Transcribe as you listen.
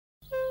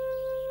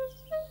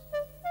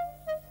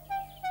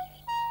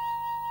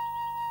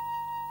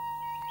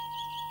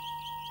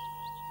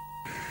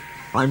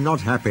I'm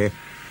not happy,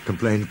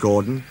 complained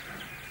Gordon.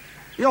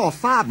 Your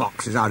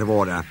firebox is out of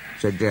order,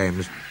 said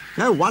James.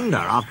 No wonder,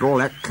 after all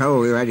that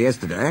coal you had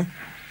yesterday.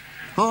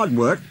 Hard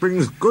work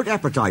brings good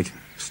appetite,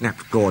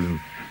 snapped Gordon.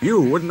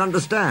 You wouldn't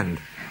understand.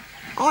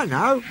 I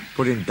know,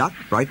 put in Duck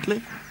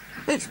brightly.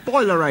 It's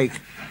boiler ache.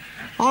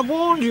 I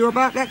warned you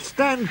about that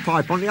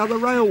standpipe on the other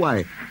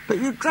railway, but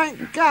you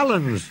drank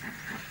gallons.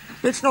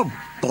 It's not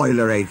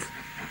boiler ache,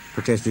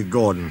 protested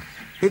Gordon.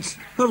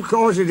 Of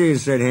course it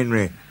is, said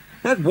Henry.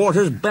 That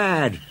water's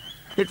bad.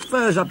 It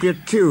furs up your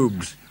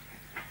tubes.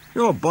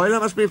 Your boiler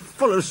must be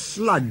full of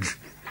sludge.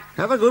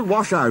 Have a good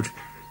wash out.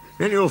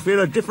 Then you'll feel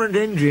a different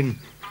engine.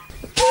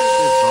 Said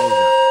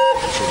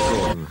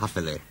Gordon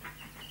huffily.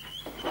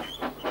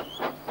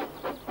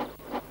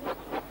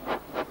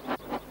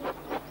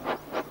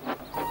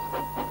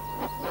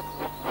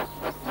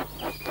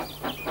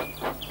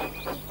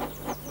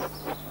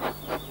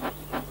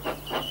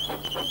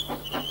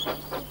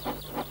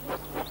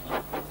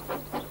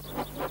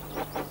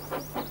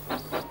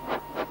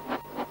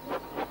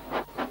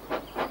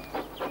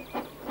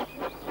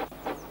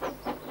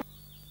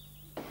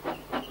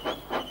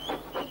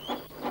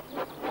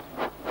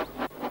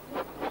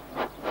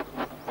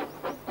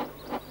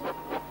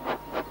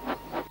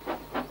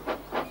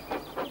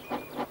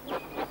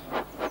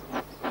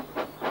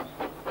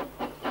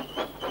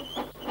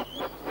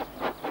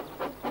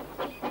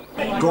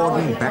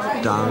 Gordon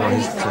backed down on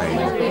his train,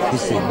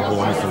 hissing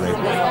mournfully.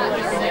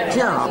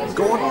 Cheer up,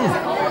 Gordon,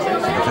 said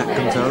the Fat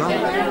Controller.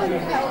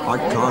 I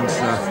can't,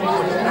 sir.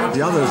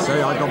 The others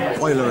say I got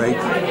boiler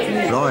ache,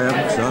 but I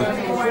haven't, sir.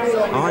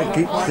 I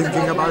keep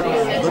thinking about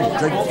the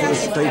dreadful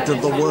state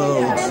of the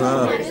world, sir.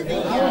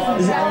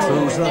 Is it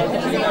true, sir,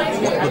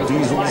 what the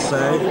diesels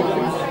say?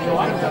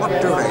 What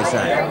do they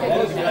say?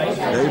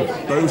 They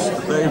boast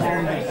that they've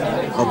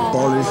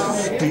abolished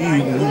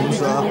steam,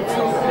 sir.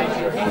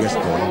 Yes,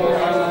 Gordon.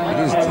 It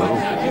is true.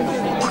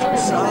 What,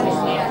 sir?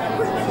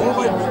 All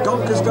my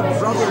Doncaster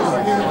brothers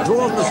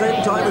drawn at the same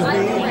time as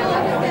me?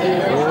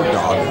 All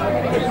gone.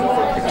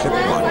 Except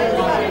one.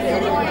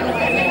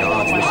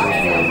 Guards whistle.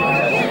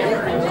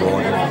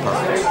 Gordon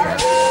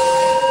puffed.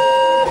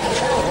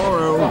 Poor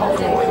old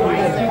Gordon,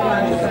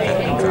 said the Fat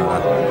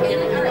Controller.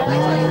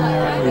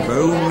 If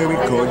only we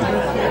could.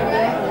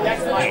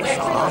 Yes,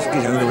 I'll ask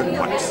his owner at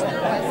once.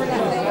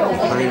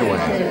 He hurried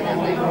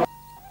away.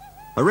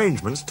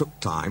 Arrangements took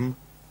time.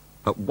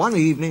 But one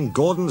evening,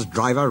 Gordon's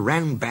driver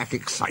ran back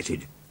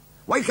excited.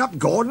 Wake up,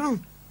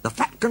 Gordon! The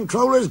Fat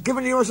Controller's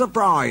given you a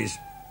surprise.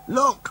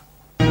 Look!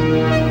 Gordon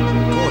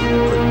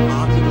couldn't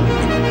hardly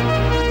believe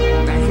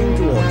it. Backing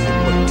towards him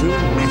were two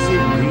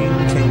massive green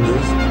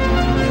tenders.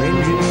 Their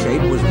engine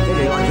shape was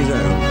very like his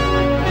own.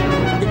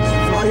 It's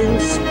Flying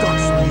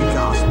Scotsman, he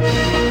gasped.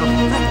 The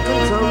Fat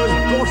Controller's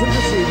brought him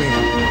to see me.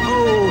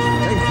 Oh,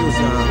 thank you,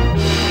 sir.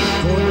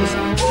 Gordon's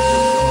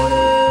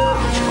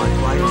by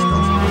Flying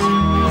Scotsman.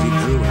 He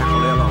drew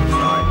happily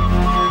alongside.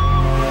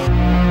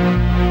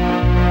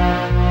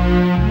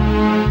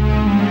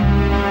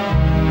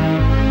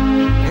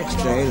 Next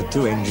day, the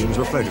two engines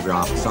were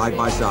photographed side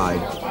by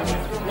side.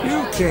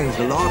 You've changed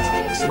a lot,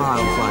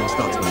 smiled Flying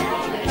Scotsman.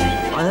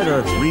 I had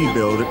a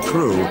rebuild at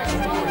Crewe.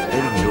 They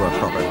didn't do a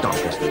proper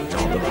Doncaster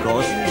job, of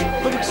course,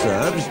 but it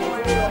serves.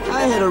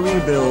 I had a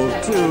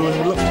rebuild too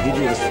and looked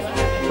hideous.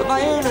 But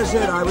my owner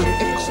said I was an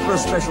extra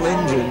special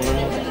engine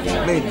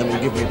and made them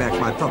give me back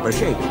my proper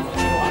shape.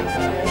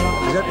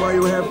 Is that why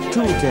you have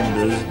two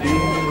tenders,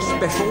 being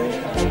special?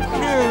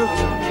 No,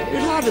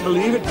 it's hard to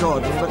believe it,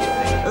 Gordon, but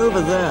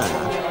over there,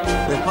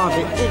 there's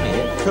hardly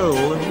any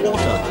coal and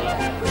water.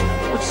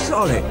 But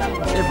surely,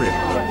 every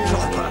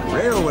proper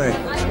railway.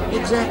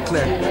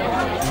 Exactly.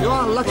 You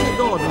are lucky,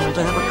 Gordon,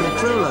 to have a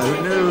controller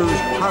who knows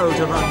how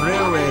to run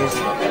railways.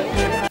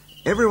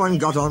 Everyone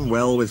got on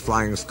well with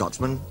Flying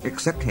Scotsman,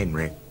 except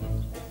Henry.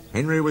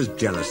 Henry was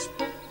jealous.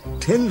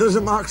 Tenders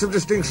are marks of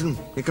distinction,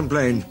 he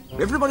complained.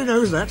 Everybody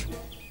knows that.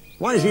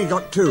 Why has he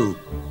got two?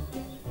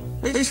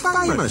 He's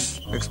famous,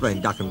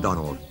 explained Duck and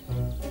Donald.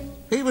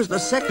 He was the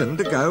second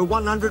to go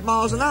 100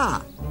 miles an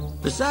hour.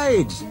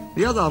 Besides,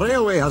 the other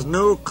railway has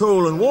no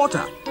coal and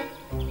water.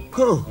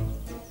 Pooh,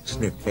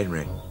 sniffed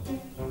Henry.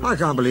 I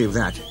can't believe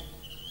that.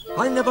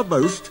 I never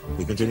boast,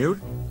 he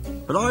continued,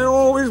 but I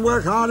always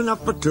work hard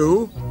enough for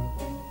two.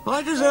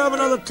 I deserve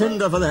another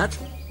tender for that.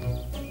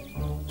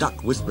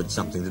 Duck whispered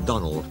something to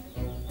Donald.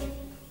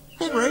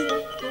 Henry,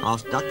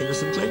 asked Duck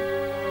innocently,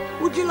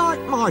 would you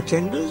like my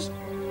tenders?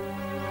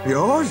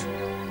 Yours?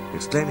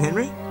 Exclaimed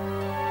Henry.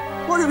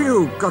 What have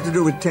you got to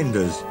do with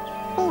tenders?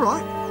 All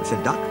right,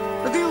 said Duck.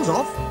 The deal's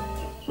off.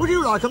 Would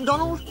you like 'em,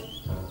 Donald?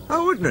 I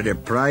wouldn't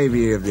deprive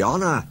you of the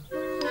honour.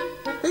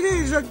 It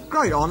is a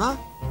great honour,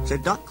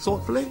 said Duck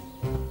thoughtfully.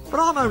 But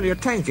I'm only a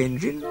tank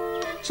engine,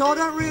 so I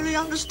don't really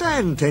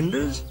understand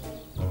tenders.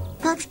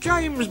 Perhaps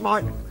James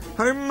might.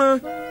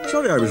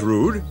 Sorry I was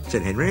rude,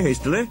 said Henry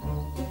hastily.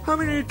 How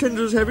many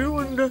tenders have you,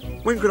 and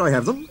when could I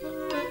have them?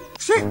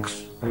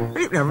 6.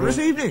 You can have them this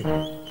evening.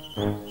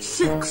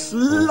 6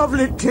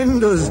 lovely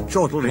tenders,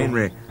 chortled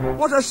Henry.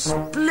 What a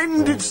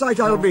splendid sight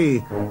I'll be.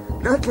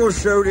 That will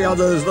show the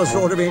others the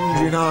sort of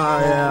engine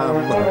I am.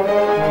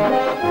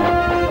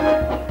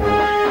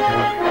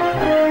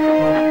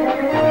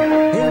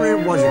 Henry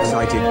was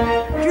excited.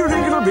 Do you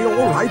think it'll be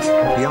all right?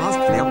 He asked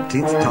for the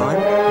umpteenth time.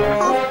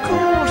 Of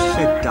course,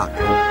 said Duck.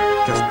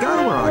 Just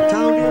go where I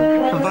told you,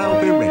 and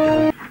they'll be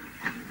ready.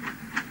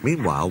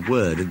 Meanwhile,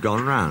 word had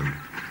gone round,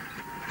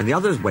 and the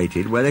others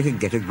waited where they could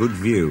get a good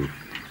view.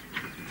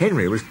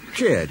 Henry was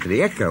cheered to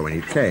the echo when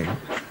he came,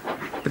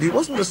 but he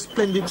wasn't a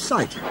splendid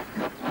sight.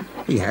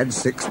 He had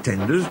 6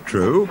 tenders,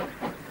 true,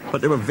 but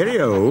they were very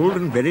old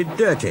and very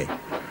dirty.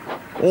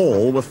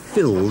 All were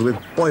filled with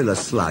boiler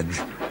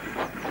sludge.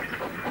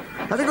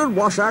 Had a good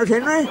wash out,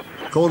 Henry?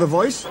 Called a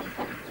voice.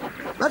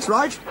 That's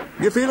right.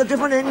 You feel a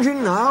different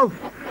engine now?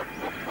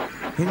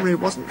 Henry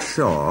wasn't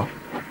sure,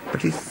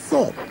 but he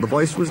thought the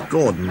voice was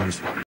Gordon's.